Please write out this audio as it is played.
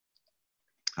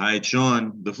Hi, it's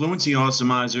Sean, the Fluency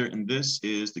Awesomizer, and this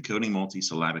is Decoding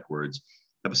Multi-Syllabic Words,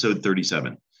 episode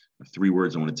 37. I have 3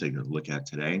 words I want to take a look at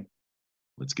today.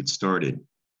 Let's get started.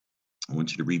 I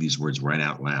want you to read these words right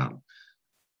out loud.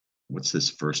 What's this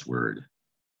first word?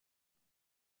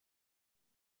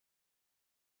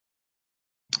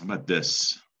 How about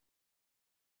this?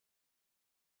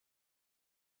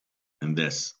 And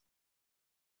this?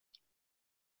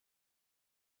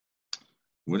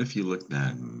 What if you looked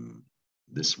at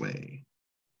this way?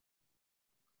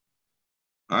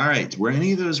 All right, were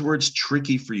any of those words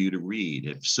tricky for you to read?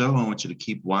 If so, I want you to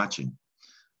keep watching.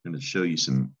 I'm going to show you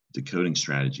some decoding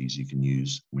strategies you can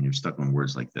use when you're stuck on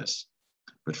words like this.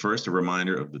 But first, a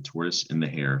reminder of the tortoise and the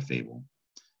hare fable.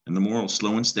 And the moral,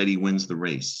 slow and steady wins the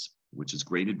race, which is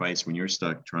great advice when you're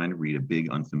stuck trying to read a big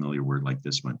unfamiliar word like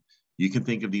this one. You can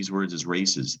think of these words as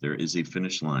races. There is a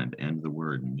finish line, the end of the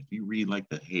word. And if you read like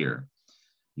the hare,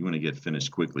 you want to get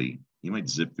finished quickly, you might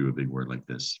zip through a big word like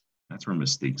this. That's where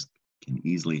mistakes can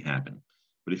easily happen.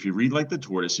 But if you read like the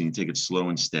tortoise and you take it slow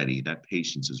and steady, that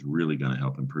patience is really going to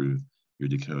help improve your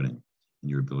decoding and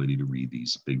your ability to read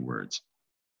these big words.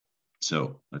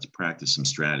 So let's practice some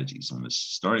strategies on this,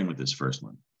 starting with this first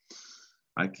one.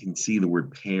 I can see the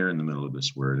word pair in the middle of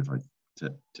this word. If I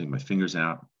take my fingers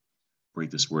out,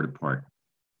 break this word apart,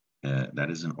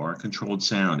 that is an R-controlled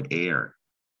sound, air,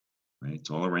 right? It's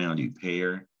all around you,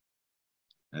 pair.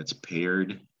 That's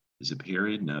paired. Is it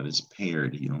paired? No, that's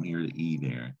paired. You don't hear the E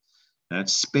there.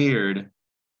 That's spared.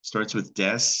 Starts with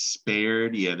des,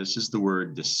 spared. Yeah, this is the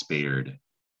word despaired.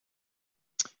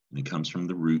 And it comes from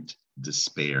the root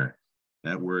despair.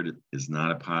 That word is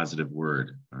not a positive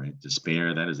word, all right?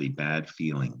 Despair, that is a bad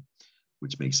feeling,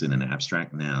 which makes it an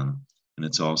abstract noun. And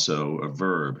it's also a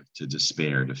verb, to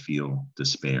despair, to feel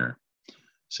despair.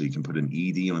 So you can put an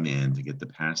ED on the end to get the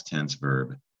past tense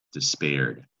verb,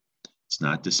 despaired. It's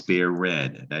not despair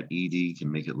red. That ED can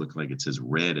make it look like it says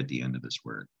red at the end of this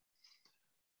word.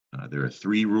 There are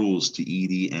 3 rules to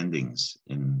ED endings,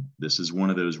 and this is one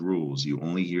of those rules. You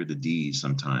only hear the D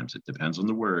sometimes. It depends on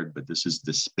the word, but this is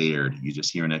despaired. You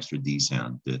just hear an extra D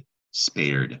sound,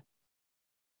 despaired.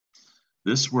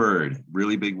 This word,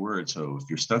 really big word, so if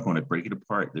you're stuck on it, break it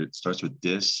apart. It starts with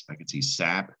dis. I can see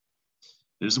sap.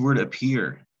 There's the word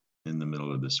appear in the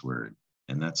middle of this word,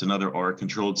 and that's another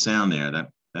R-controlled sound there.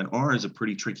 That R is a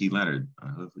pretty tricky letter. I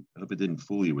hope it didn't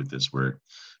fool you with this word,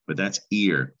 but that's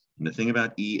ear. And the thing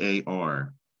about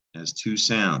EAR has 2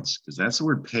 sounds, because that's the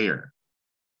word pair.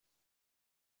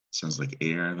 It sounds like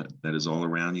air that is all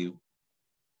around you,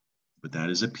 but that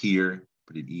is appear,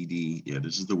 put an ED. Yeah,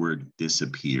 this is the word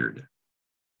disappeared.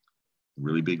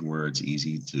 Really big words,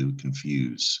 easy to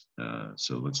confuse.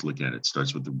 So let's look at it. It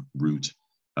starts with the root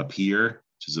appear,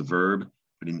 which is a verb.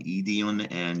 Put an ED on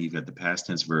the end, you've got the past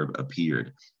tense verb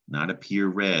appeared, not appear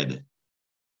red.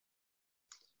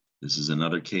 This is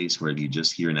another case where you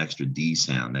just hear an extra D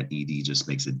sound. That ED just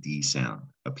makes a D sound,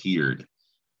 appeared.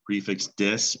 Prefix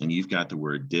dis, and you've got the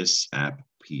word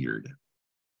disappeared.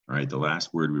 All right, the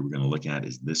last word we were going to look at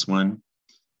is this one.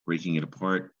 Breaking it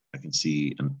apart, I can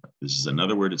see this is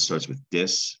another word that starts with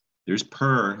dis. There's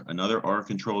per, another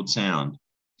R-controlled sound,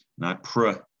 not pr,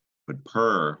 but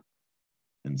per.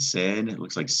 And said, it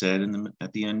looks like said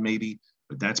at the end maybe,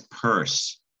 but that's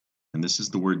purse. And this is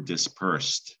the word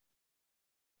dispersed.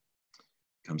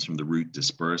 It comes from the root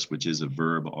disperse, which is a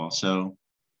verb also.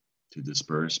 To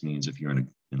disperse means if you're in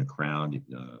a crowd,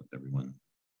 everyone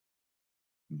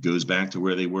goes back to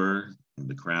where they were and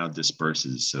the crowd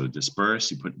disperses. So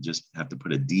disperse, you just have to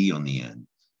put a D on the end.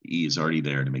 The E is already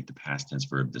there to make the past tense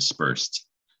verb dispersed.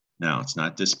 Now, it's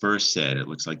not dispersed said. It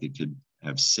looks like it could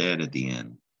have said at the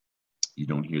end. You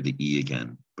don't hear the E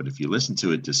again. But if you listen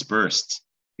to it, dispersed,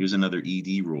 here's another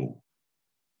ED rule.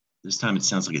 This time it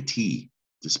sounds like a T,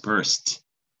 dispersed.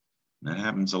 And that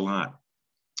happens a lot.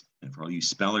 And for all you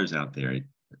spellers out there,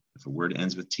 if a word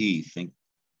ends with T, think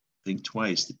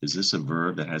twice. Is this a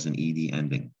verb that has an ED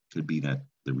ending? Could be that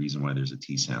the reason why there's a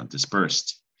T sound.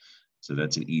 Dispersed. So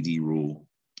that's an ED rule.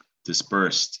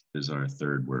 Dispersed is our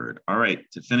 3rd word. All right,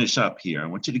 to finish up here, I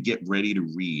want you to get ready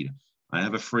to read. I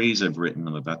have a phrase I've written.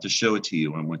 I'm about to show it to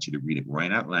you. I want you to read it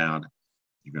right out loud.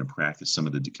 You're going to practice some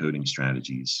of the decoding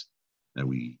strategies that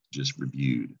we just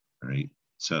reviewed. All right.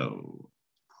 So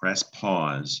press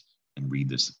pause and read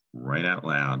this right out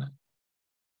loud.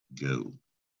 Go.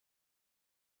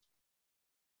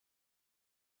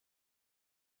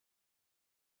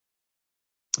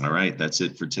 All right, that's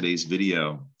it for today's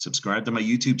video. Subscribe to my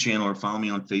YouTube channel or follow me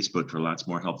on Facebook for lots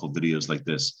more helpful videos like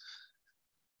this.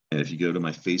 And if you go to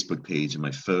my Facebook page and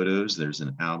my photos, there's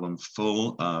an album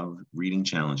full of reading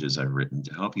challenges I've written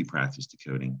to help you practice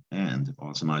decoding and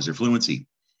awesomize your fluency.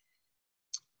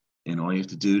 And all you have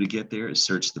to do to get there is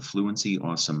search the Fluency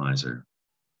Awesomizer.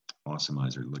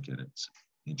 Awesomizer, look at it. It's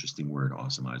an interesting word,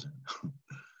 awesomizer.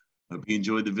 Hope you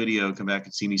enjoyed the video. Come back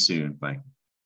and see me soon. Bye.